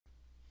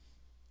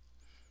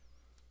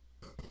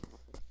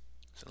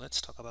Let's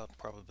talk about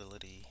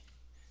probability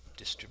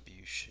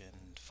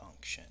distribution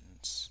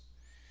functions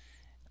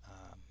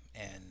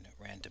and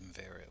random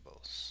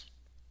variables.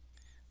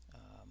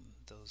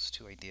 Those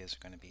two ideas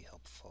are going to be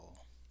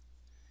helpful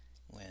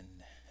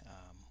when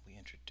we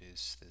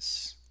introduce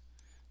this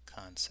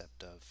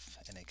concept of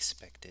an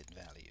expected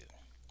value.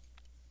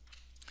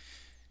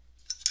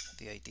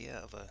 The idea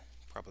of a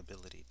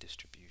probability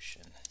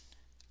distribution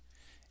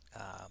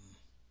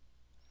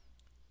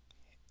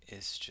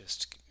is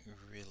just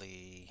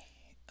really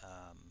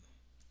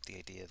the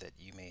idea that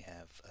you may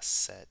have a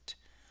set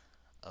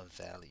of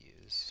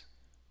values.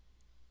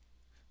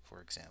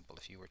 For example,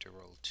 if you were to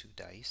roll two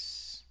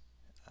dice,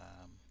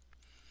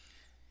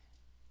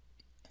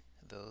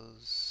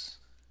 those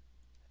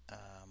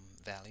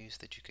values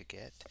that you could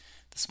get,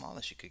 the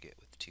smallest you could get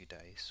with two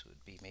dice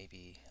would be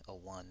maybe a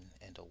 1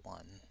 and a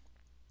 1.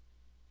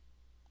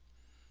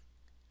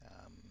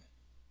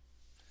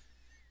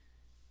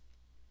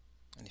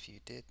 And if you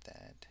did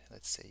that,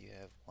 let's say you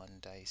have one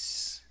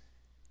dice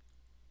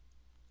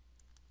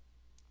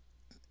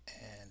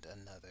and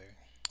another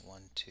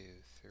 1, 2,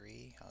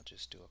 3. I'll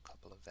just do a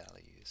couple of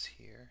values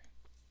here.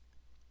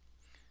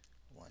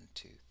 1,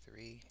 2,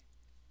 3.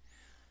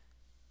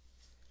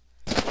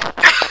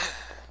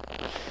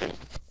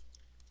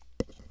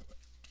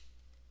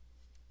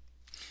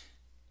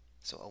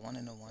 So a 1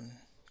 and a 1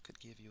 could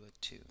give you a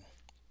 2.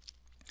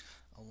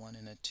 A 1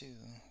 and a 2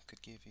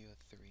 could give you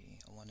a 3.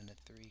 A 1 and a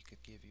 3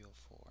 could give you a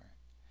 4,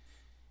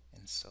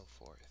 and so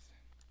forth.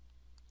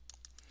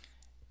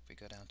 If we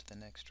go down to the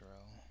next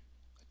row,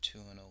 a 2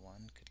 and a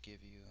 1 could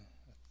give you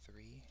a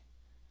 3.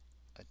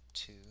 A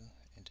 2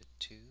 and a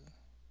 2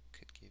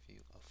 could give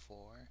you a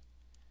 4,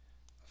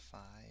 a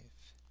 5,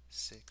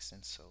 6,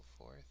 and so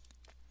forth.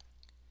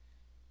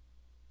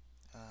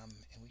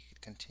 And we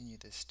could continue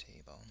this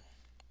table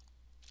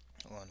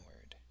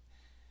onward.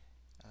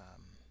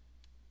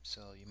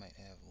 So you might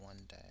have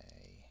one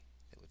die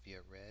that would be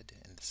a red,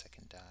 and the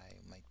second die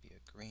might be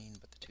a green,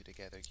 but the two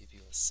together give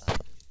you a sun.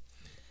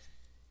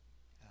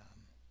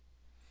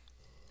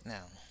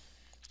 Now,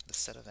 the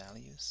set of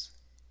values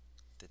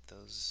that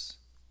those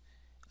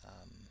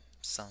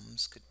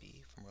sums could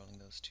be from rolling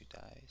those two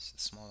dice,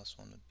 the smallest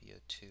one would be a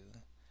 2,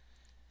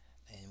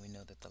 and we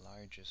know that the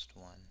largest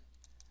one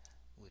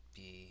would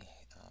be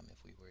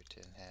if we were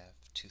to have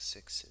two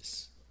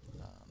sixes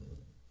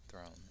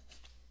thrown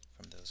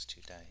from those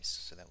two dice,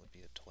 so that would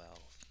be a 12.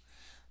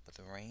 But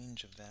the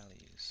range of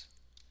values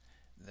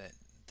that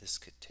this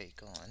could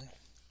take on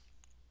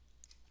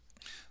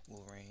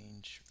will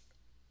range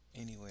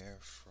anywhere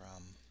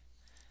from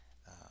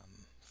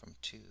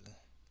 2,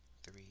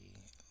 3,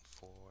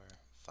 4,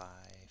 5,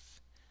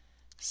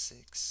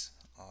 6,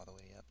 all the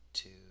way up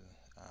to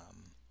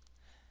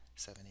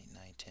 7, 8,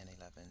 9, 10,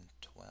 11,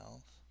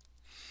 12.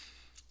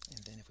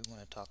 And then if we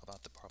want to talk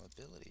about the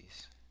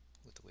probabilities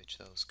with which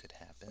those could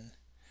happen,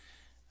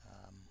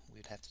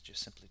 we'd have to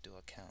just simply do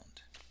a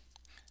count.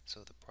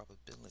 So the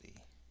probability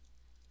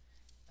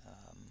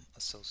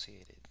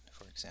associated,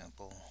 for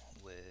example,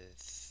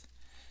 with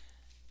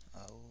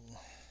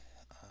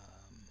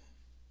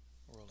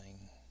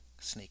rolling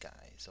snake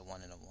eyes, a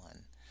 1 and a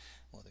 1.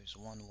 Well, there's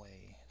one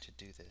way to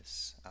do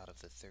this out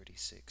of the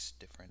 36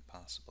 different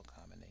possible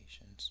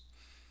combinations.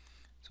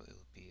 So it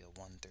would be a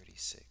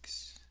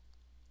 136.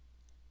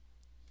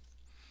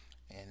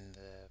 And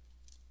the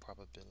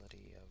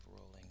probability of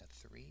rolling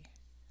a 3,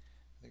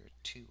 there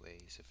are two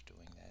ways of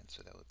doing that,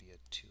 so that would be a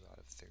 2 out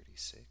of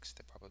 36.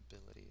 The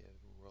probability of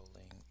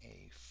rolling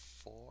a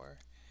 4,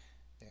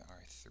 there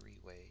are three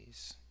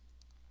ways.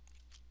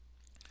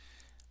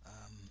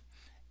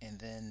 And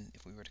then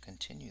if we were to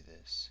continue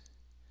this,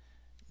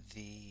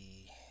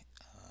 the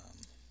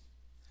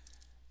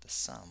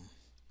sum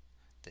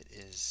that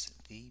is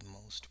the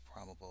most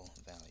probable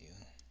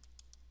value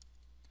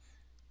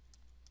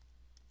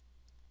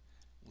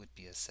would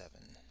be a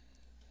 7.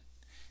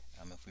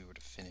 If we were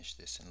to finish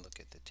this and look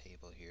at the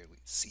table here, we'd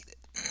see that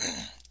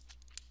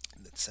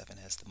that 7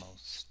 has the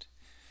most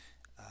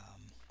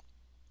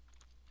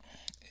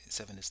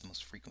 7 is the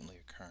most frequently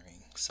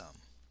occurring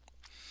sum.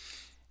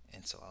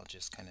 And so I'll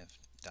just kind of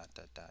dot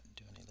dot dot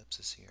do an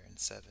ellipsis here, and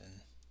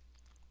 7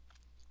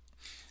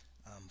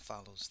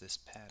 follows this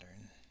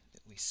pattern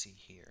that we see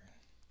here.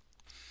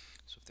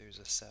 So if there's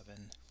a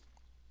 7,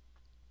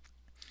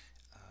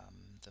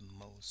 the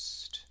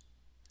most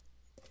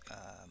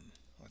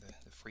or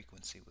the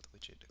frequency with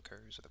which it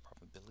occurs, or the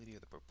probability or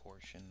the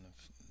proportion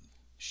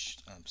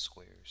of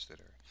squares that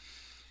are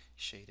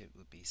shaded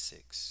would be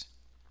 6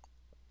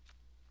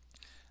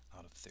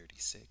 out of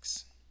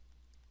 36.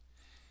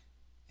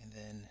 And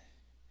then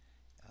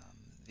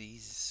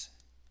these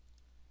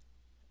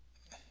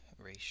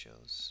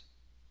ratios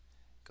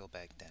go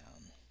back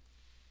down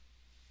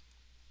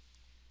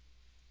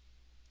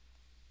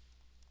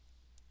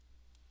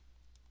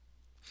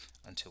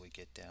until we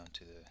get down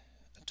to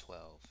a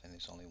 12, and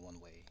there's only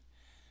one way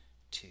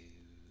to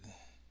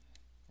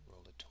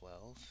roll a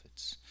 12.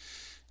 It's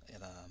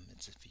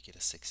if you get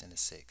a 6 and a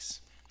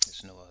 6.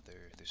 There's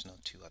no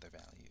two other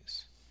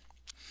values.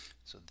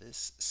 So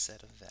this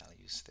set of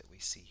values that we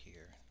see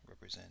here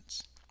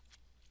represents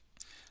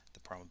the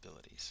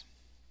probabilities.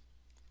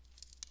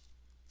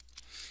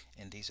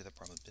 And these are the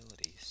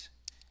probabilities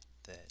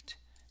that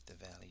the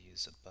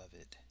values above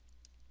it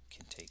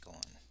can take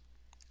on.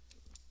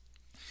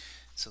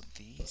 So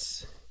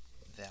these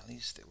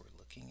values that we're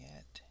looking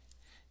at,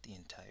 the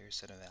entire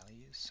set of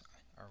values,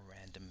 are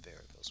random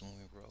variables. When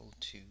we roll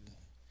two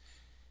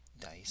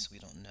dice, we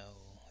don't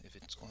know if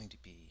it's going to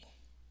be,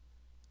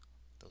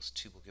 those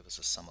two will give us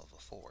a sum of a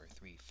 4,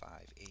 3, 5,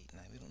 8,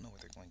 9. We don't know what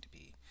they're going to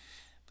be.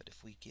 But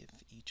if we give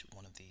each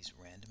one of these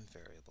random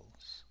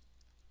variables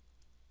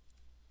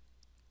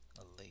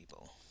a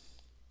label,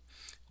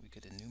 we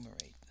could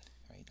enumerate,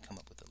 right? Come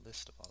up with a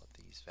list of all of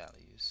these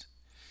values.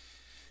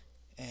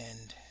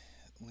 And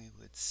we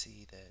would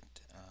see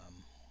that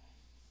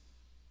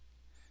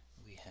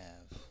we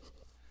have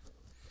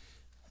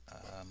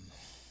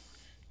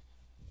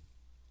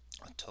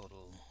a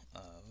total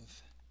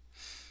of,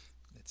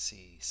 let's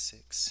see,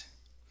 6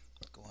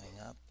 going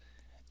up,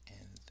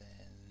 and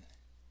then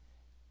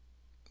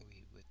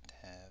we would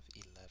have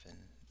 11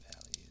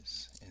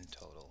 values in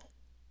total.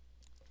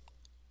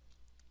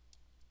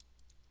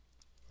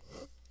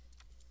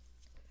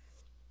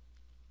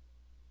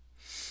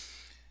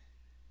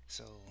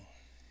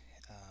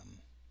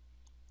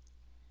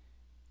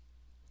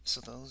 So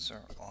those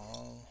are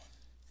all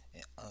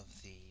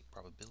of the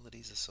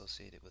probabilities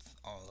associated with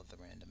all of the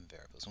random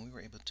variables, and we were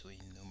able to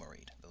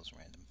enumerate those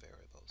random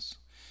variables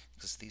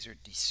because these are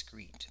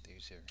discrete.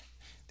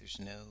 There's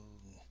no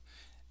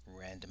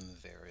random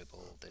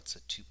variable that's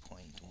a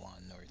 2.1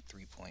 or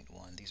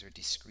 3.1. These are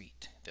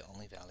discrete. The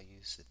only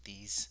values that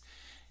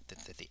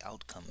that the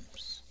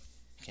outcomes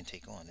can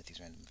take on, that these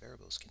random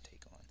variables can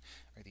take on,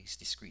 are these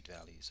discrete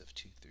values of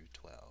 2 through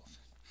 12.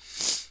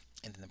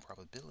 And then the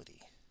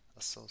probability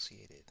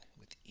associated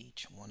with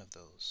each one of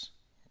those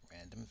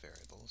random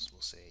variables,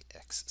 we'll say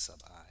x sub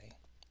I,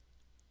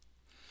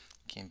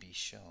 can be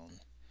shown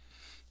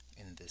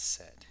in this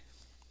set.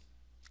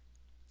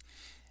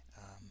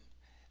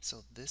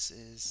 So this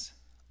is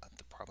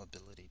the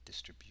probability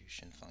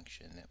distribution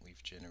function that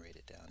we've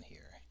generated down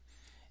here.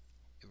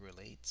 It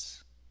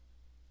relates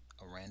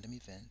a random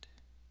event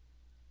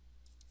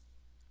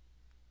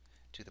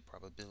to the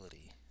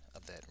probability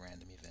of that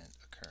random event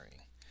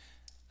occurring.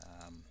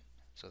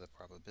 So the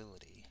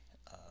probability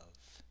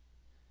of,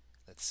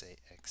 let's say,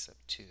 x sub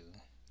 2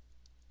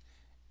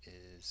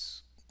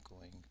 is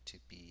going to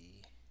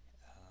be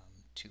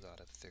 2 out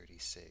of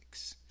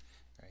 36,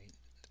 right?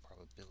 The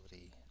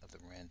probability of the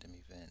random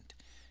event,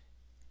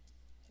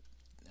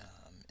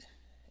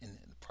 and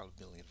the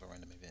probability of a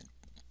random event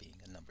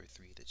being a number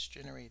 3 that's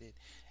generated,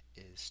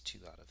 is 2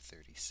 out of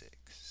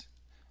 36,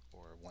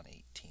 or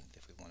 1/18th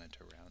if we wanted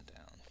to round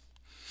down.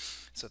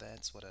 So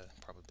that's what a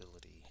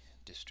probability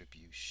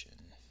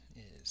distribution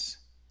is.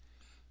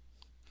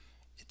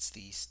 It's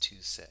these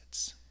two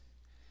sets.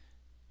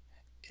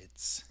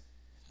 It's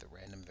the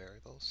random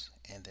variables,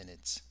 and then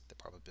it's the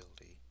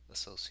probability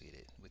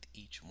associated with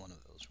each one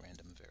of those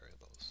random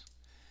variables.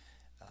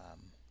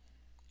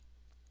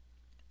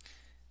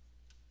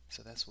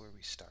 So that's where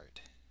we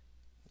start.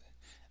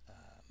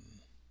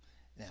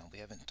 Now, we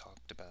haven't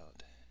talked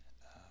about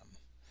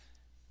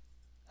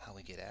how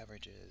we get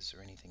averages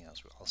or anything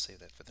else. I'll save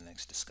that for the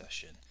next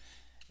discussion.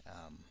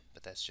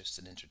 But that's just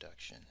an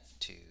introduction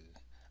to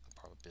a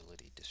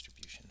probability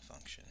distribution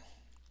function.